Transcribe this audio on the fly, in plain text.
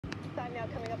now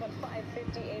coming up on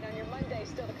 5:58 on your Monday.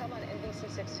 Still to come on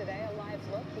NBC6 Today, a live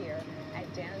look here at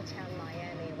downtown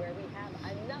Miami, where we have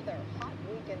another hot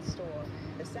week in store.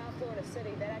 The South Florida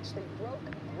city that actually broke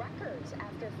records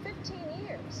after 15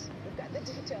 years. We've got the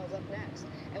details up next.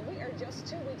 And we are just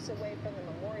 2 weeks away from the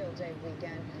Memorial Day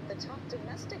weekend, the top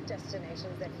domestic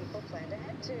destinations that people plan to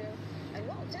head to. And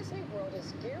Walt Disney World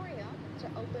is gearing up to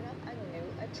open up a new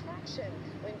attraction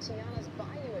when Tiana's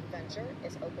Bayou Adventure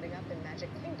is opening up in Magic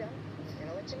Kingdom. We're going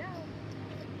to let you know.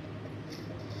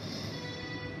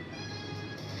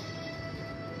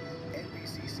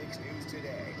 NBC6 News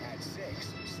Today at 6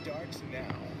 starts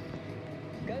now.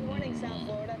 Good morning, South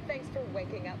Florida. Thanks for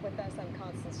waking up with us. I'm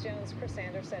Constance Jones. Chris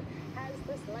Anderson has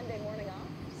this Monday morning off.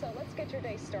 So let's get your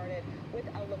day started with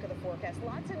a look at the forecast.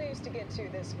 Lots of news to get to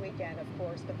this weekend, of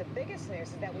course, but the biggest news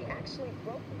is that we actually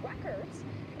broke records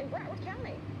in Broward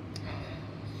County.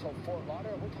 So Fort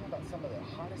Lauderdale, we're talking about some of the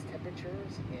hottest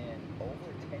temperatures in over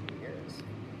 10 years.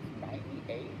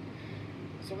 98.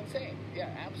 So insane. Yeah,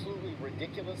 absolutely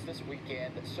ridiculous this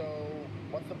weekend. So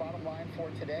what's the bottom line for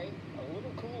today? A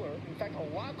little cooler. In fact,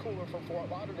 a lot cooler for Fort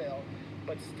Lauderdale,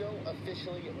 but still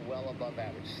officially well above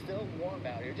average. Still warm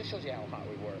out here. Just shows you how hot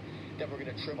we were. Then we're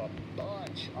going to trim a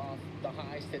bunch off the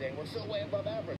highs today. We're still way above average.